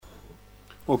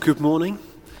Well, good morning.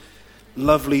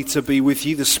 Lovely to be with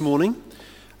you this morning.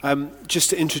 Just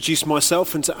to introduce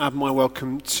myself and to add my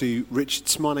welcome to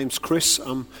Richard's. My name's Chris.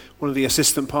 I'm one of the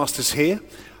assistant pastors here.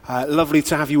 Lovely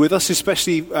to have you with us,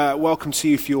 especially welcome to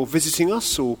you if you're visiting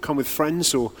us or come with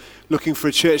friends or looking for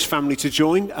a church family to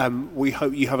join. We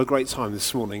hope you have a great time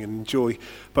this morning and enjoy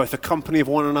both the company of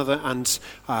one another and,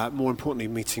 more importantly,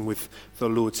 meeting with the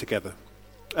Lord together.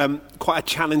 Quite a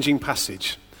challenging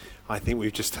passage, I think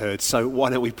we've just heard. So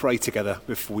why don't we pray together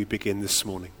before we begin this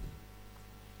morning?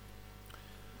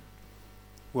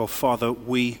 Well, Father,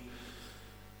 we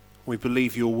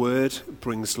believe your word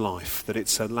brings life, that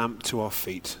it's a lamp to our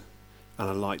feet and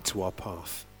a light to our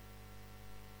path.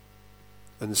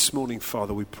 And this morning,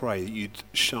 Father, we pray that you'd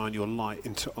shine your light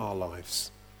into our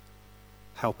lives.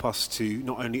 Help us to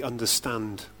not only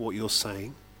understand what you're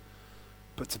saying,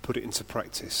 but to put it into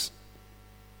practice,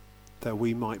 that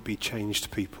we might be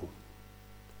changed people.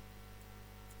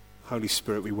 Holy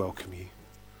Spirit, we welcome you.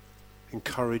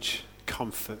 Encourage,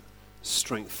 comfort,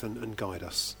 strengthen and guide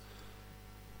us.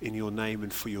 In your name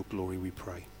and for your glory we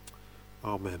pray.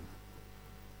 Amen.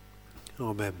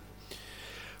 Amen.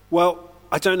 Well,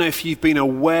 I don't know if you've been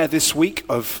aware this week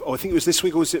of, or I think it was this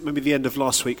week or was it maybe the end of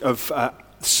last week, of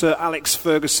Sir Alex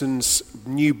Ferguson's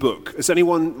new book. Has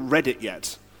anyone read it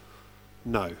yet?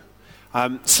 No.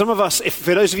 Some of us,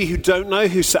 for those of you who don't know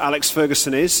who Sir Alex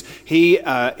Ferguson is, he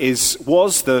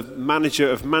was the manager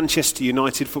of Manchester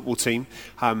United football team,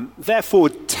 therefore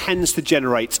tends to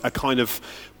generate a kind of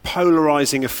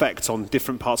polarising effect on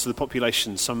different parts of the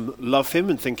population. Some love him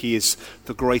and think he is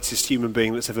the greatest human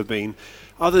being that's ever been.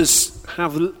 Others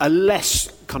have a less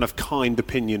kind of kind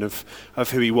opinion of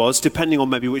who he was, depending on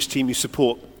maybe which team you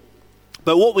support.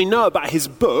 But what we know about his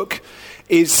book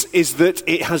is that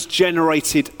it has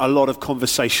generated a lot of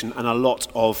conversation and a lot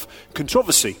of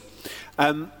controversy.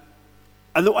 And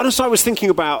as I was thinking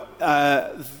about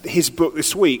his book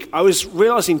this week, I was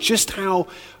realizing just how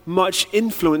much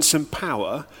influence and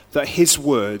power that his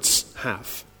words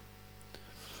have.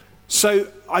 So,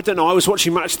 I don't know, I was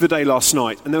watching Match of the Day last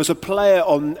night, and there was a player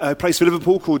plays for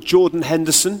Liverpool called Jordan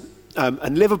Henderson.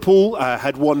 And Liverpool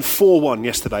had won 4-1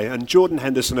 yesterday, and Jordan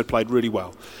Henderson had played really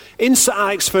well. In Sir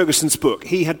Alex Ferguson's book,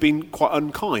 he had been quite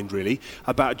unkind, really,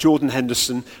 about Jordan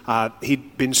Henderson.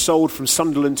 He'd been sold from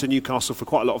Sunderland to Newcastle for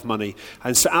quite a lot of money,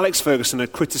 and Sir Alex Ferguson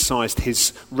had criticised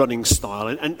his running style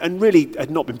and really had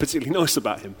not been particularly nice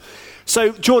about him.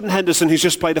 So Jordan Henderson, who's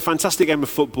just played a fantastic game of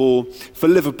football for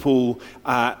Liverpool,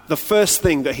 the first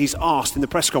thing that he's asked in the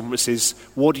press conference is,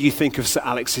 what do you think of Sir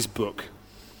Alex's book?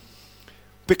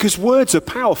 Because words are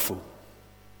powerful.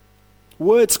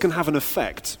 Words can have an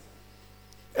effect.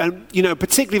 And,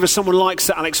 particularly for someone like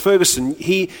Sir Alex Ferguson,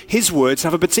 his words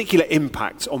have a particular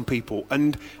impact on people.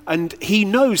 And he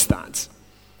knows that.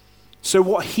 So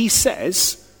what he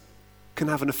says can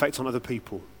have an effect on other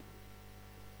people.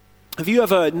 Have you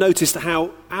ever noticed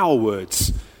how our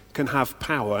words can have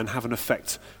power and have an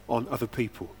effect on other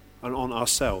people and on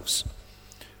ourselves?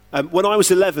 When I was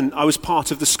 11, I was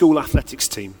part of the school athletics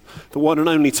team. The one and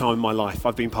only time in my life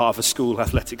I've been part of a school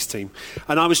athletics team.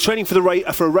 And I was training for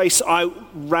a race. I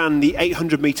ran the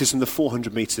 800 metres and the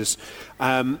 400 metres.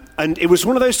 And it was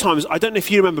one of those times, I don't know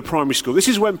if you remember primary school. This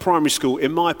is when primary school,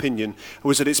 in my opinion,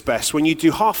 was at its best. When you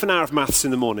do half an hour of maths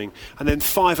in the morning and then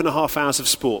 5.5 hours of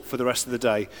sport for the rest of the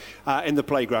day in the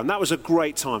playground. That was a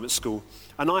great time at school.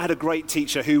 And I had a great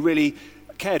teacher who really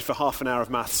cared for half an hour of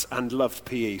maths and loved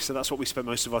PE, so that's what we spent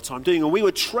most of our time doing. And we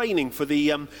were training for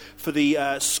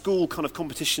the school kind of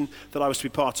competition that I was to be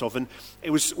part of. And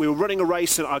we were running a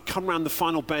race, and I'd come around the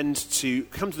final bend to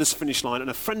come to this finish line, and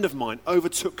a friend of mine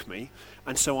overtook me,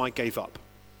 and so I gave up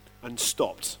and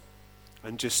stopped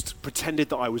and just pretended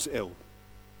that I was ill.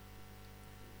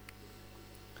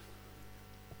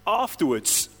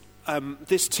 Afterwards,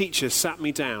 this teacher sat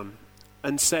me down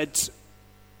and said,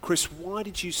 "Chris, why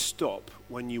did you stop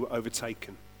when you were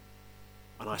overtaken?"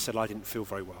 And I said, "I didn't feel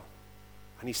very well."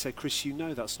 And he said, "Chris, you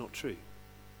know that's not true.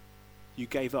 You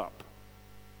gave up."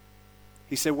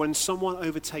 He said, "When someone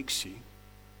overtakes you,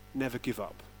 never give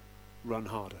up. Run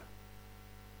harder."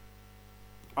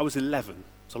 I was 11.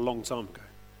 It's a long time ago.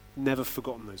 Never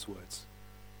forgotten those words.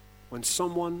 When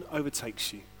someone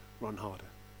overtakes you, run harder.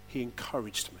 He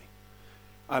encouraged me.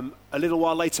 A little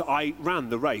while later, I ran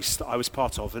the race that I was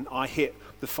part of, and I hit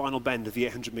the final bend of the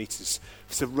 800 metres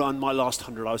to run my last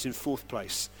 100. I was in 4th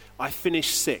place. I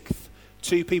finished 6th.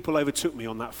 2 people overtook me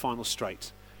on that final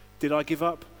straight. Did I give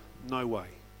up? No way.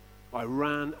 I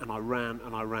ran and I ran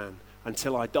and I ran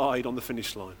until I died on the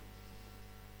finish line.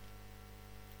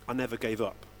 I never gave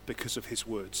up because of his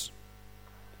words.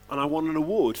 and I won an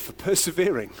award for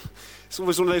persevering. It's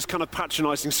always one of those kind of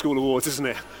patronising school awards, isn't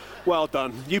it? Well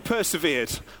done. You persevered.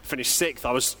 Finished 6th.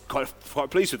 I was quite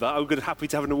pleased with that. I was happy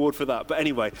to have an award for that. But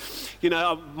anyway,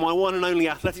 my one and only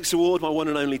athletics award, my one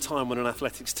and only time on an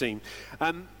athletics team.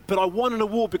 But I won an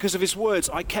award because of his words.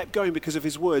 I kept going because of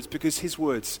his words, because his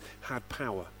words had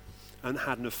power and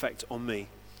had an effect on me.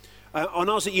 When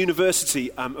I was at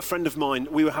university, a friend of mine,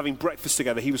 we were having breakfast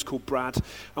together. He was called Brad,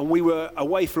 and we were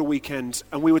away for a weekend,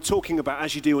 and we were talking about,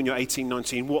 as you do when you're 18,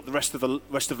 19, what the rest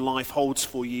of life holds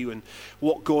for you and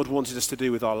what God wanted us to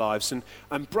do with our lives.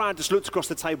 And Brad just looked across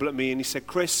the table at me and he said,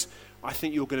 Chris, I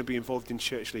think you're going to be involved in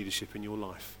church leadership in your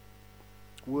life.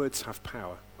 Words have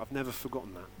power. I've never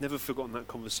forgotten that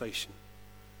conversation.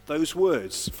 Those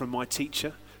words from my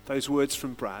teacher, those words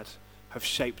from Brad, have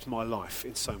shaped my life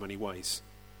in so many ways.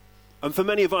 And for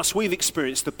many of us, we've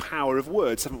experienced the power of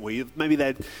words, haven't we? Maybe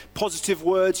they're positive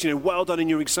words, well done in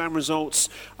your exam results,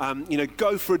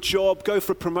 go for a job, go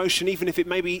for a promotion, even if it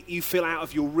maybe you feel out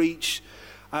of your reach.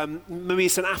 Maybe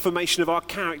it's an affirmation of our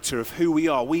character, of who we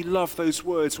are. We love those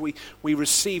words. We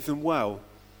receive them well.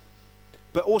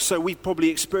 But also we've probably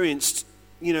experienced,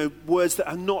 words that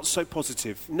are not so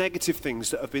positive, negative things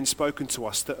that have been spoken to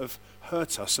us that have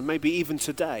hurt us, and maybe even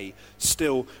today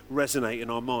still resonate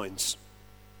in our minds.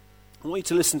 I want you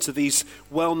to listen to these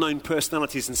well-known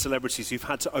personalities and celebrities who've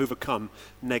had to overcome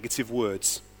negative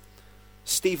words.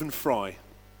 Stephen Fry,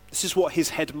 this is what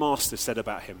his headmaster said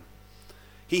about him.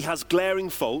 He has glaring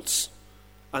faults,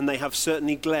 and they have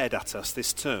certainly glared at us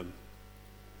this term.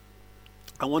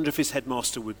 I wonder if his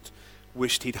headmaster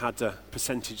wished he'd had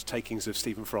percentage takings of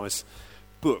Stephen Fry's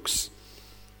books.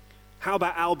 How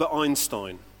about Albert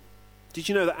Einstein? Did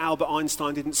you know that Albert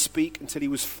Einstein didn't speak until he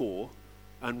was 4?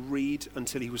 And read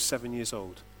until he was 7 years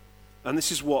old? And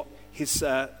this is what his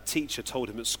teacher told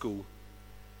him at school.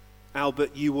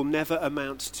 Albert, you will never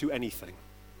amount to anything.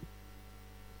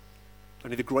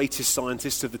 Only the greatest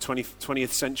scientist of the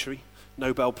 20th century,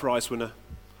 Nobel Prize winner.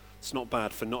 It's not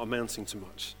bad for not amounting to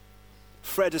much.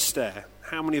 Fred Astaire,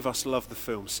 how many of us love the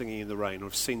film Singing in the Rain or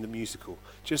have seen the musical?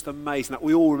 Just amazing.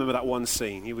 We all remember that one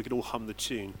scene. We could all hum the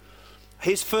tune.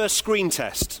 His first screen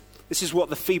test, this is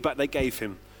what the feedback they gave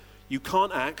him. You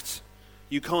can't act,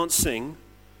 you can't sing,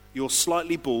 you're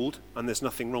slightly bald, and there's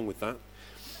nothing wrong with that,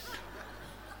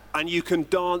 and you can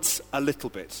dance a little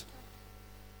bit.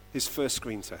 His first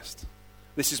screen test.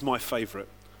 This is my favourite.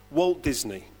 Walt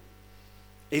Disney.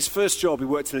 His first job, he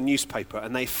worked in a newspaper,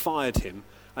 and they fired him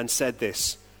and said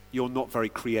this, you're not very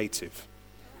creative.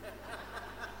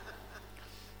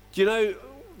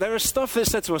 There are stuff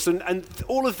that's said to us, and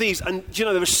all of these, and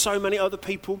there are so many other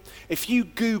people. If you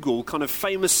Google kind of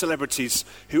famous celebrities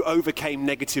who overcame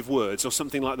negative words or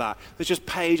something like that, there's just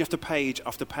page after page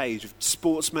after page of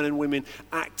sportsmen and women,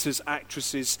 actors,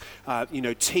 actresses,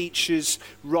 teachers,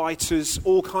 writers,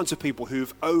 all kinds of people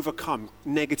who've overcome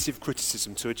negative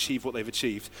criticism to achieve what they've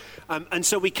achieved. And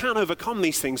so we can overcome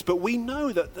these things, but we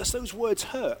know that those words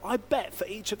hurt. I bet for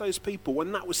each of those people,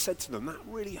 when that was said to them, that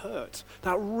really hurt.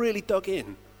 That really dug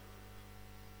in.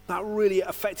 That really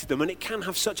affected them, and it can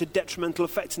have such a detrimental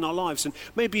effect in our lives. And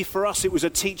maybe for us it was a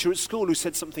teacher at school who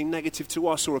said something negative to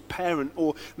us, or a parent,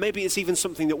 or maybe it's even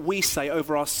something that we say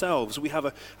over ourselves. We have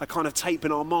a kind of tape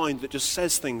in our mind that just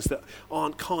says things that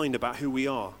aren't kind about who we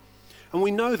are. And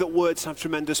we know that words have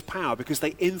tremendous power because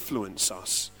they influence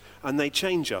us and they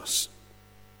change us.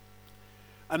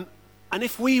 And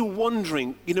if we're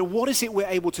wondering, what is it we're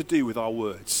able to do with our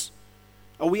words?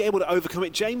 Are we able to overcome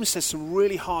it? James says some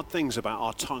really hard things about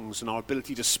our tongues and our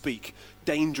ability to speak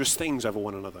dangerous things over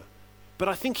one another. But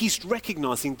I think he's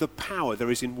recognizing the power there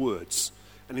is in words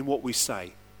and in what we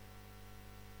say.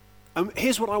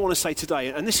 Here's what I want to say today,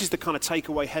 and this is the kind of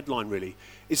takeaway headline really,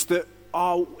 is that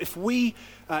if we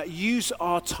use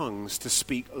our tongues to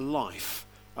speak life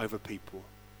over people,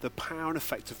 the power and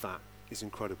effect of that is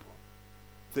incredible.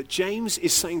 That James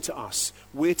is saying to us,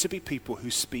 we're to be people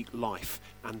who speak life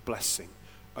and blessing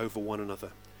over one another.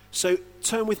 So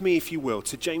turn with me, if you will,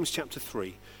 to James chapter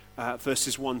 3,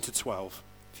 verses 1 to 12.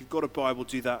 If you've got a Bible,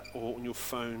 do that, or on your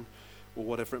phone, or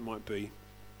whatever it might be.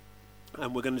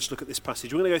 And we're going to just look at this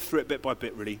passage. We're going to go through it bit by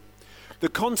bit, really. The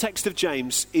context of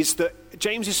James is that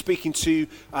James is speaking to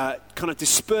kind of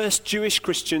dispersed Jewish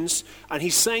Christians, and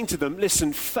he's saying to them,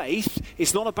 listen, faith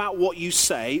is not about what you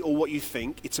say or what you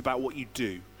think, it's about what you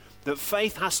do. That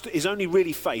faith is only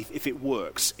really faith if it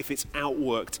works, if it's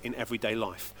outworked in everyday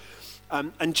life.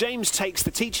 And James takes the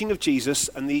teaching of Jesus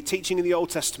and the teaching in the Old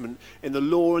Testament, in the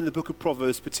law and the book of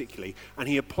Proverbs particularly, and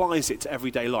he applies it to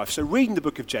everyday life. So reading the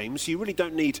book of James, you really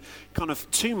don't need kind of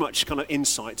too much kind of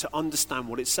insight to understand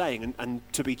what it's saying and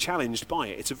to be challenged by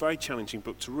it. It's a very challenging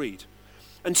book to read.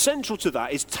 And central to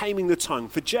that is taming the tongue.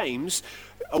 For James,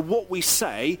 what we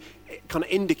say kind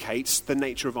of indicates the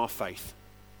nature of our faith.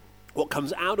 What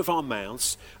comes out of our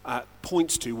mouths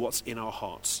points to what's in our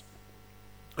hearts.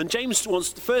 And James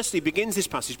firstly begins this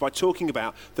passage by talking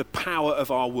about the power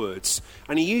of our words.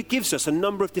 And he gives us a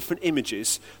number of different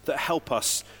images that help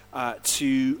us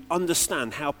to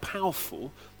understand how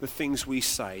powerful the things we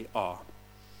say are.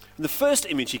 And the first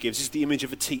image he gives is the image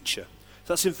of a teacher.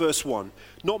 That's in verse 1.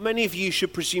 Not many of you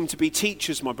should presume to be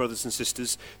teachers, my brothers and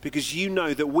sisters, because you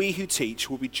know that we who teach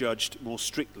will be judged more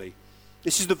strictly.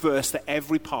 This is the verse that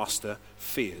every pastor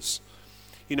fears.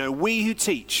 You know, we who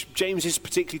teach, James is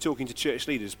particularly talking to church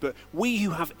leaders, but we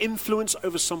who have influence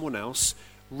over someone else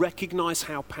recognize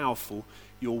how powerful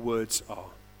your words are.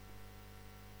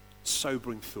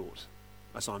 Sobering thought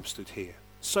as I'm stood here.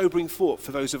 Sobering thought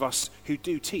for those of us who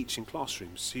do teach in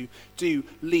classrooms, who do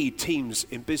lead teams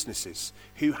in businesses,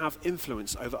 who have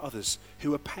influence over others,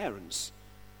 who are parents.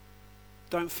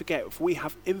 Don't forget, if we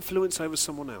have influence over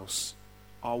someone else,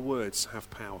 our words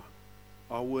have power.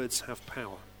 Our words have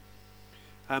power.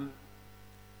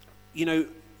 You know,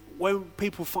 when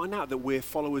people find out that we're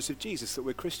followers of Jesus, that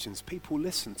we're Christians, people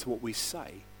listen to what we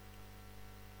say.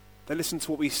 They listen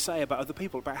to what we say about other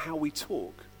people, about how we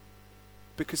talk,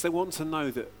 because they want to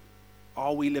know that,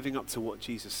 are we living up to what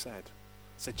Jesus said?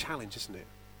 It's a challenge, isn't it?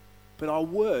 But our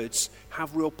words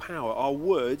have real power. Our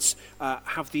words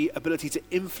have the ability to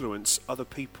influence other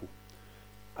people.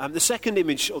 The second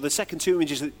image, or the second two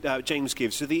images that James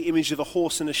gives, are the image of a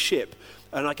horse and a ship.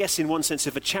 And I guess in one sense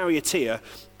of a charioteer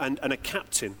and a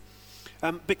captain.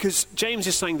 Because James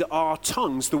is saying that our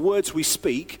tongues, the words we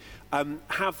speak,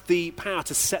 have the power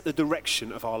to set the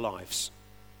direction of our lives.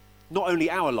 Not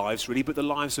only our lives, really, but the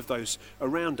lives of those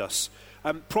around us.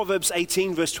 Proverbs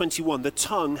 18, verse 21, the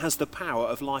tongue has the power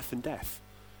of life and death.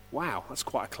 Wow, that's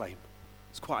quite a claim.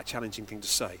 It's quite a challenging thing to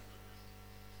say.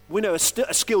 We know a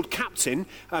skilled captain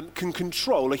can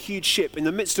control a huge ship in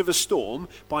the midst of a storm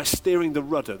by steering the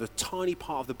rudder, the tiny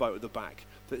part of the boat at the back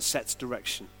that sets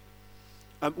direction.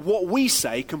 What we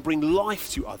say can bring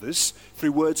life to others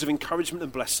through words of encouragement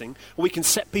and blessing. We can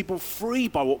set people free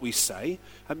by what we say.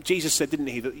 Jesus said, didn't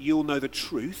he, that you'll know the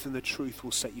truth and the truth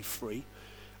will set you free.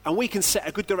 And we can set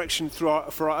a good direction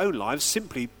for our own lives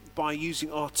simply by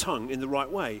using our tongue in the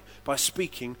right way, by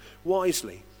speaking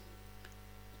wisely.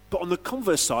 But on the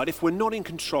converse side, if we're not in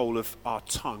control of our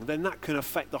tongue, then that can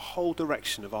affect the whole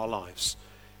direction of our lives.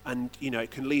 And, you know,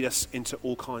 it can lead us into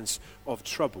all kinds of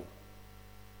trouble.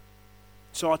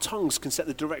 So our tongues can set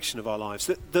the direction of our lives.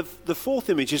 The fourth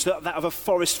image is that of a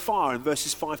forest fire in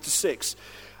verses 5 to 6.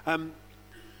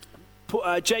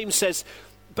 James says,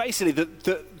 basically,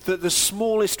 that the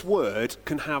smallest word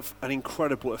can have an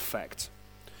incredible effect.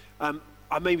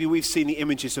 Maybe we've seen the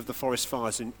images of the forest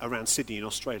fires around Sydney in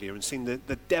Australia and seen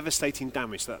the devastating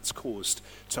damage that's caused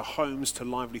to homes, to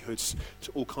livelihoods,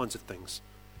 to all kinds of things.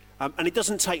 And it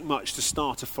doesn't take much to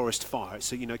start a forest fire.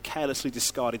 It's a carelessly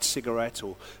discarded cigarette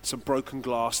or some broken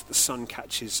glass that the sun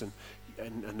catches and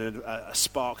a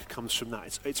spark comes from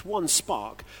that. It's one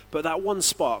spark, but that one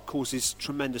spark causes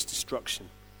tremendous destruction.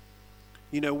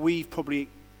 We probably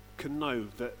can know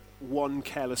that one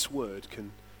careless word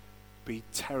can be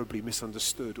terribly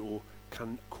misunderstood or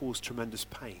can cause tremendous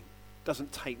pain. It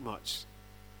doesn't take much.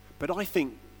 But I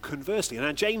think conversely, and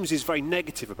now James is very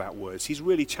negative about words. He's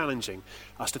really challenging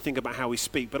us to think about how we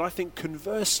speak. But I think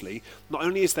conversely, not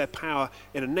only is there power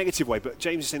in a negative way, but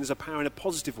James is saying there's a power in a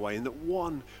positive way, in that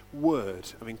one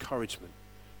word of encouragement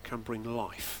can bring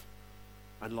life,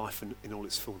 and life in all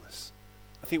its fullness.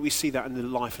 I think we see that in the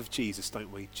life of Jesus,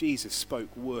 don't we? Jesus spoke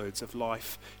words of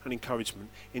life and encouragement.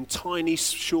 In tiny,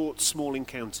 short, small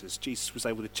encounters, Jesus was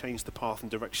able to change the path and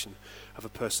direction of a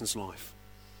person's life.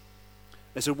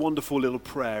 There's a wonderful little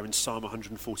prayer in Psalm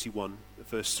 141,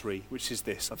 verse 3, which is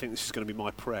this. I think this is going to be my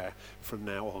prayer from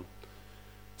now on.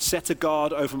 Set a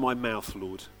guard over my mouth,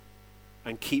 Lord,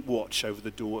 and keep watch over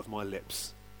the door of my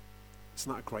lips.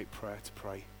 Isn't that a great prayer to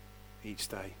pray each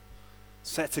day?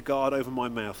 Set a guard over my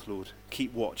mouth, Lord.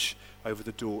 Keep watch over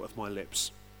the door of my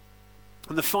lips.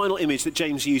 And the final image that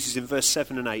James uses in verse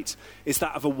 7 and 8 is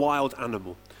that of a wild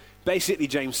animal. Basically,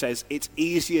 James says it's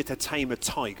easier to tame a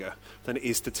tiger than it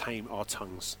is to tame our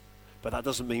tongues. But that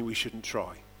doesn't mean we shouldn't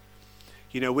try.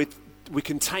 We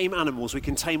can tame animals, we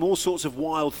can tame all sorts of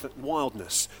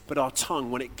wildness, but our tongue,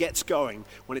 when it gets going,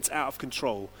 when it's out of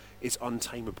control, is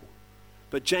untamable.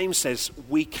 But James says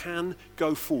we can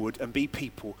go forward and be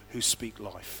people who speak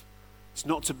life. It's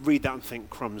not to read that and think,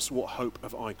 crumbs, what hope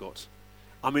have I got?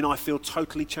 I feel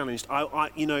totally challenged.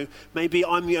 Maybe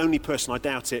I'm the only person, I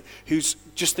doubt it, who's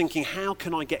just thinking, how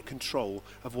can I get control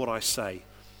of what I say?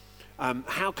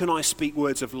 How can I speak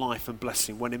words of life and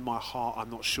blessing when in my heart I'm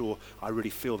not sure I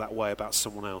really feel that way about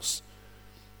someone else?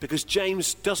 Because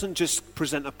James doesn't just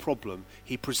present a problem,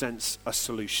 he presents a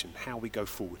solution, how we go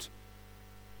forward.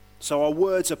 So our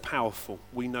words are powerful,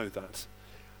 we know that.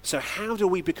 So how do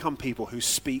we become people who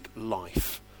speak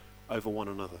life over one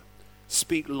another?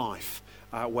 Speak life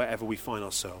wherever we find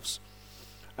ourselves.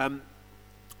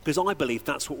 Because I believe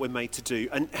that's what we're made to do.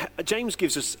 And James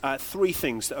gives us 3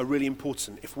 things that are really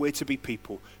important if we're to be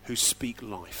people who speak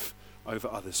life over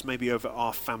others, maybe over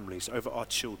our families, over our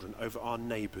children, over our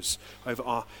neighbours, over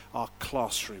our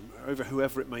classroom, over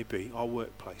whoever it may be, our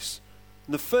workplace.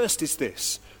 And the first is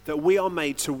this, that we are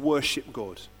made to worship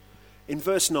God. In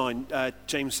verse 9,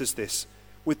 James says this,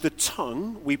 with the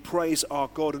tongue we praise our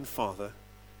God and Father,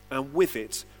 and with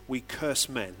it we curse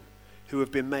men who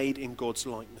have been made in God's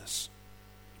likeness.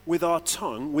 With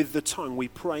the tongue we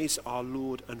praise our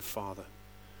Lord and Father.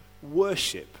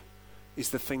 Worship is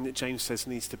the thing that James says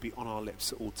needs to be on our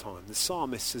lips at all times. The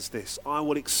psalmist says this, I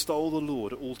will extol the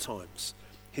Lord at all times.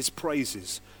 His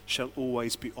praises shall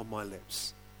always be on my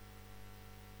lips.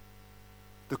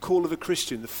 The call of a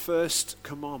Christian, the first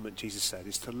commandment, Jesus said,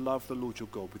 is to love the Lord your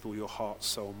God with all your heart,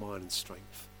 soul, mind and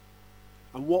strength.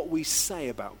 And what we say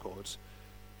about God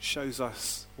shows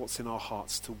us what's in our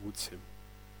hearts towards him.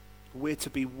 We're to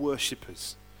be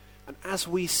worshippers. And as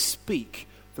we speak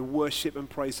the worship and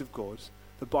praise of God,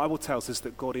 the Bible tells us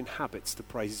that God inhabits the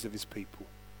praises of his people,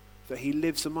 that he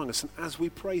lives among us. And as we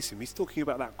praise him, he's talking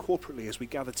about that corporately as we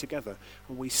gather together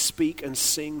and we speak and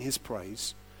sing his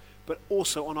praise, but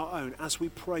also on our own. As we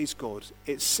praise God,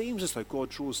 it seems as though God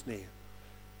draws near.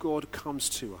 God comes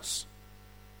to us.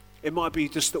 It might be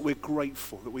just that we're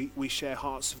grateful, that we share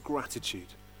hearts of gratitude.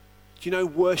 Do you know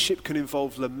worship can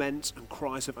involve lament and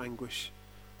cries of anguish?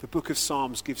 The book of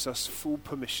Psalms gives us full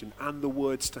permission and the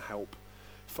words to help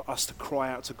for us to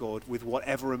cry out to God with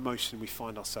whatever emotion we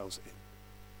find ourselves in.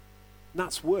 And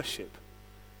that's worship.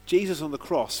 Jesus on the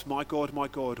cross, my God,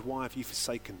 why have you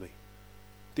forsaken me?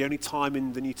 The only time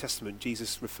in the New Testament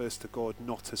Jesus refers to God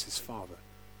not as his Father.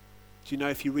 Do you know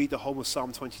if you read the whole of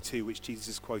Psalm 22, which Jesus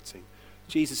is quoting,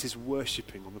 Jesus is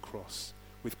worshipping on the cross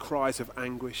with cries of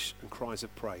anguish and cries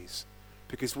of praise.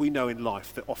 Because we know in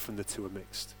life that often the two are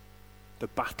mixed. The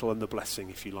battle and the blessing,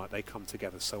 if you like, they come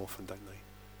together so often, don't they?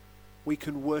 We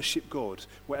can worship God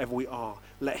wherever we are.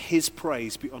 Let his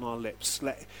praise be on our lips.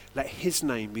 Let his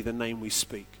name be the name we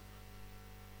speak.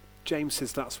 James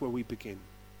says that's where we begin.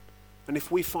 And if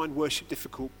we find worship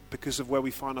difficult because of where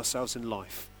we find ourselves in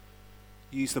life,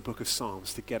 use the book of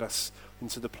Psalms to get us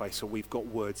into the place where we've got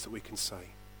words that we can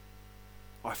say.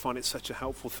 I find it such a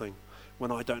helpful thing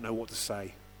when I don't know what to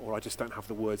say or I just don't have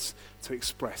the words to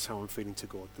express how I'm feeling to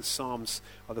God. The Psalms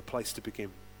are the place to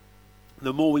begin.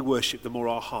 The more we worship, the more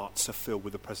our hearts are filled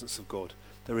with the presence of God.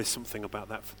 There is something about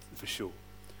that for sure.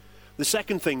 The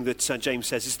second thing that James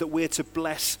says is that we're to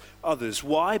bless others.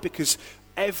 Why? Because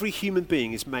every human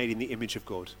being is made in the image of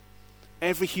God.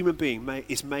 Every human being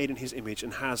is made in his image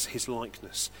and has his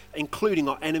likeness, including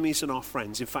our enemies and our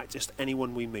friends. In fact, just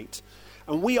anyone we meet.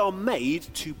 And we are made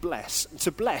to bless.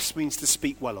 To bless means to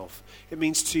speak well of. It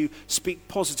means to speak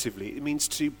positively. It means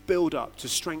to build up, to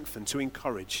strengthen, to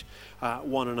encourage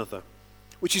one another.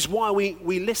 Which is why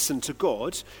we listen to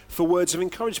God for words of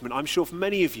encouragement. I'm sure for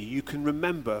many of you, you can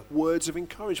remember words of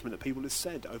encouragement that people have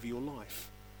said over your life.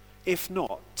 If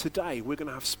not, today we're going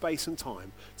to have space and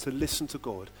time to listen to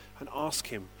God and ask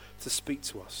him to speak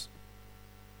to us.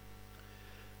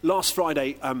 Last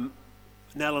Friday,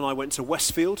 Nell and I went to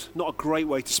Westfield. Not a great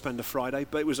way to spend a Friday,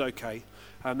 but it was okay.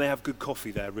 They have good coffee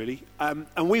there, really.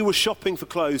 And we were shopping for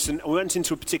clothes, and we went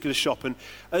into a particular shop. And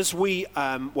as we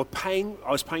were paying,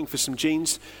 I was paying for some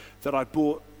jeans that I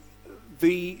bought.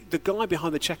 The guy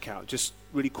behind the checkout just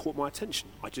really caught my attention.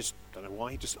 I just don't know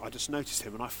why. I just noticed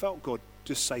him, and I felt God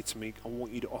just say to me, I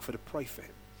want you to offer to pray for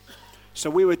him. So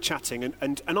we were chatting,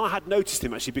 and I had noticed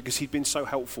him, actually, because he'd been so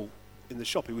helpful in the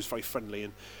shop. He was very friendly,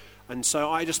 and so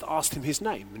I just asked him his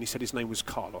name, and he said his name was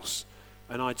Carlos.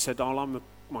 And I'd said, I'm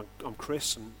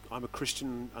Chris, and I'm a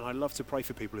Christian, and I love to pray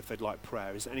for people if they'd like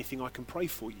prayer. Is there anything I can pray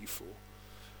for you for?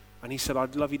 And he said,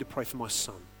 I'd love you to pray for my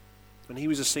son. And he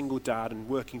was a single dad and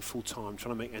working full-time,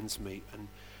 trying to make ends meet,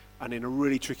 and in a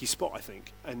really tricky spot, I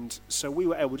think. And so we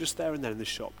were able, just there and then in the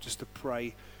shop, just to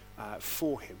pray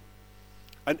for him.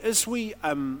 And as we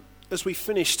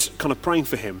finished kind of praying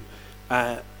for him,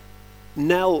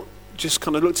 Nell just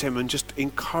kind of looked at him and just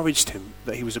encouraged him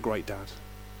that he was a great dad.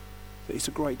 That he's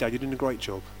a great dad, you're doing a great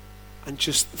job. And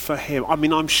just for him, I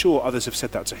mean, I'm sure others have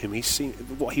said that to him. He's seen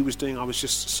what he was doing. I was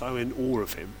just so in awe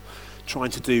of him,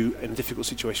 trying to do in a difficult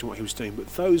situation what he was doing. But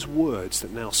those words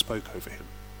that Nell spoke over him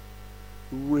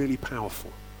really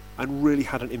powerful and really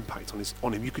had an impact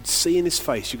on him. You could see in his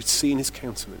face, you could see in his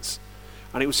countenance.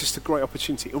 And it was just a great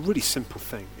opportunity, a really simple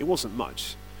thing. It wasn't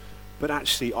much. But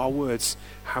actually, our words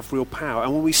have real power.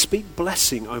 And when we speak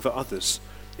blessing over others,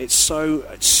 it's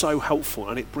so helpful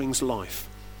and it brings life.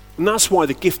 And that's why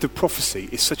the gift of prophecy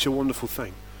is such a wonderful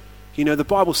thing. You know, the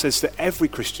Bible says that every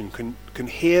Christian can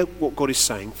hear what God is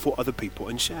saying for other people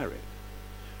and share it.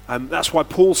 That's why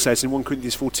Paul says in 1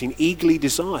 Corinthians 14, eagerly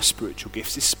desire spiritual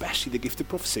gifts, especially the gift of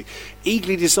prophecy.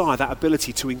 Eagerly desire that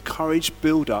ability to encourage,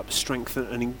 build up,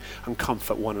 strengthen, and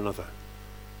comfort one another.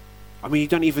 I mean, you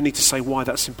don't even need to say why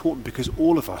that's important, because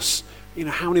all of us, you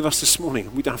know, how many of us this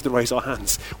morning, we don't have to raise our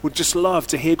hands, would just love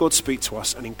to hear God speak to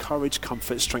us and encourage,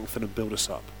 comfort, strengthen, and build us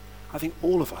up? I think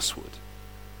all of us would,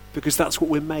 because that's what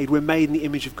we're made. We're made in the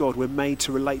image of God. We're made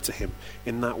to relate to him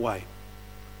in that way.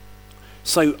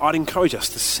 So I'd encourage us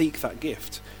to seek that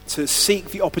gift, to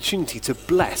seek the opportunity to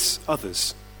bless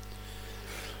others.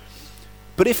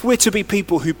 But if we're to be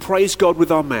people who praise God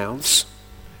with our mouths,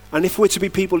 and if we're to be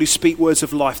people who speak words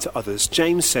of life to others,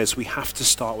 James says we have to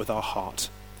start with our heart.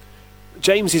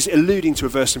 James is alluding to a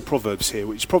verse in Proverbs here,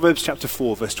 which is Proverbs chapter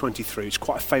 4, verse 23, which is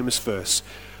quite a famous verse.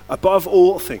 Above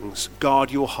all things,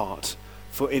 guard your heart,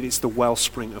 for it is the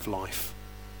wellspring of life.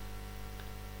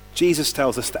 Jesus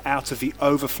tells us that out of the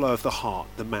overflow of the heart,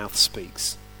 the mouth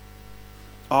speaks.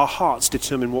 Our hearts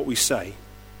determine what we say.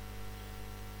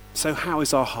 So how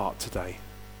is our heart today?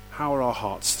 How are our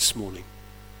hearts this morning?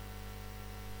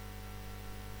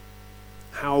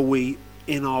 How are we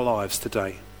in our lives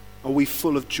today? Are we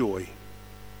full of joy?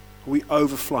 Are we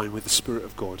overflowing with the Spirit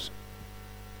of God?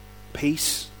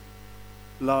 Peace?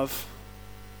 Love?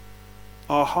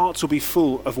 Our hearts will be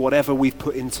full of whatever we've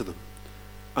put into them.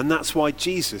 And that's why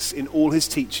Jesus, in all his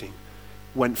teaching,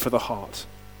 went for the heart.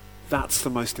 That's the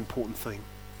most important thing.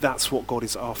 That's what God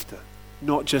is after.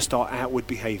 Not just our outward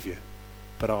behavior,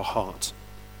 but our heart.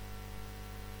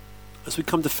 As we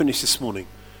come to finish this morning,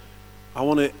 I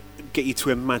want to get you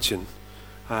to imagine,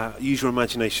 use your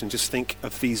imagination, just think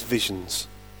of these visions.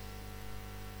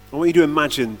 I want you to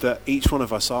imagine that each one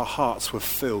of us, our hearts were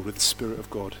filled with the Spirit of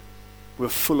God. We're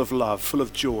full of love, full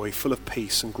of joy, full of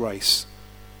peace and grace.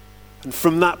 And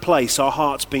from that place, our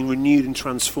hearts being renewed and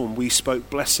transformed, we spoke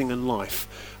blessing and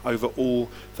life over all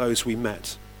those we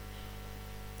met.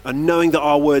 And knowing that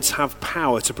our words have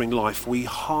power to bring life, we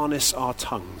harness our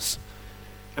tongues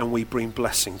and we bring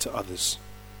blessing to others.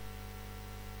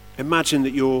 Imagine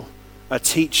that you're a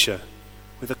teacher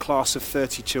with a class of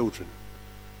 30 children,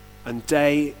 and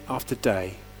day after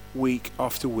day, week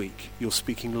after week, you're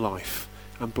speaking life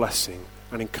and blessing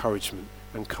and encouragement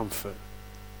and comfort.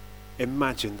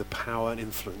 Imagine the power and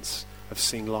influence of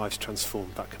seeing lives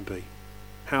transformed that can be.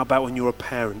 How about when you're a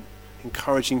parent,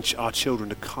 encouraging our children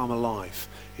to come alive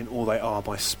in all they are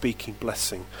by speaking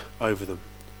blessing over them?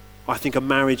 I think a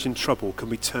marriage in trouble can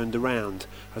be turned around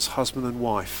as husband and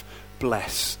wife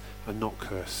bless and not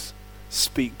curse.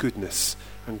 Speak goodness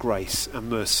and grace and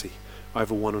mercy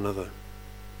over one another.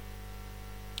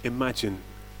 Imagine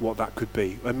what that could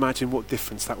be. Imagine what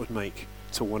difference that would make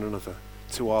to one another,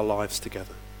 to our lives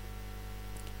together.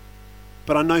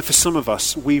 But I know for some of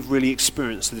us, we've really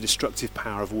experienced the destructive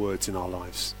power of words in our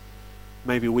lives.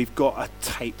 Maybe we've got a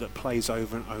tape that plays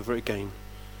over and over again.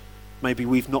 Maybe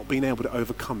we've not been able to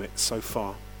overcome it so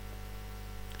far.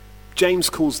 James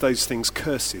calls those things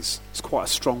curses. It's quite a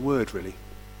strong word, really.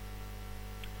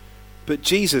 But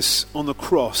Jesus on the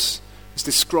cross is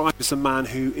described as a man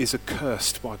who is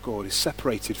accursed by God, is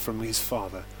separated from his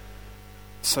Father,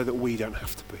 so that we don't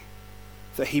have to be.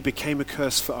 That he became a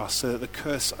curse for us, so that the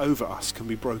curse over us can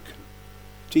be broken.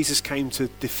 Jesus came to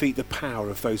defeat the power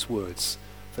of those words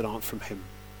that aren't from him.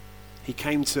 He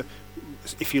came to,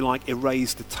 if you like,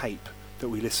 erase the tape that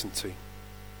we listen to.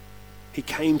 He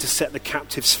came to set the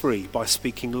captives free by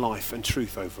speaking life and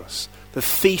truth over us. The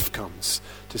thief comes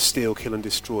to steal, kill and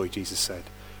destroy, Jesus said.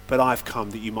 But I've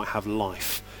come that you might have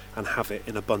life and have it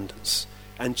in abundance.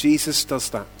 And Jesus does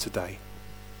that today.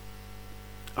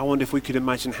 I wonder if we could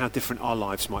imagine how different our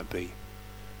lives might be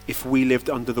if we lived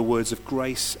under the words of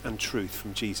grace and truth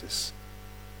from Jesus.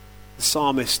 The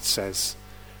psalmist says,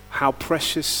 "How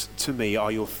precious to me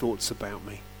are your thoughts about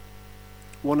me."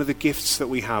 One of the gifts that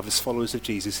we have as followers of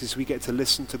Jesus is we get to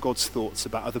listen to God's thoughts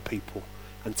about other people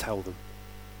and tell them.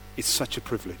 It's such a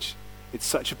privilege. It's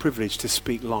such a privilege to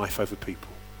speak life over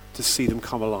people, to see them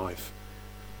come alive.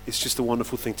 It's just a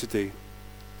wonderful thing to do.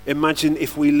 Imagine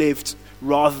if we lived,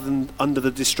 rather than under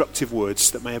the destructive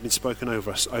words that may have been spoken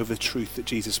over us, over the truth that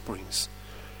Jesus brings.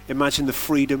 Imagine the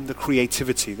freedom, the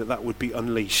creativity that would be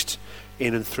unleashed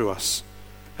in and through us.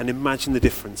 And imagine the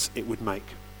difference it would make.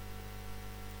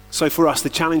 So for us, the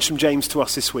challenge from James to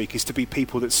us this week is to be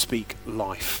people that speak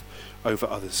life over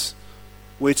others.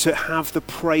 We're to have the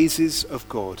praises of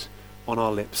God on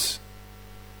our lips.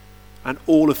 And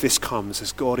all of this comes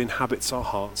as God inhabits our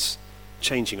hearts,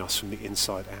 changing us from the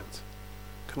inside out.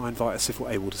 Can I invite us, if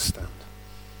we're able, to stand?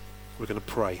 We're going to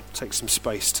pray, take some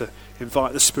space to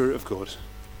invite the Spirit of God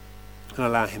and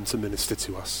allow him to minister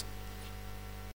to us.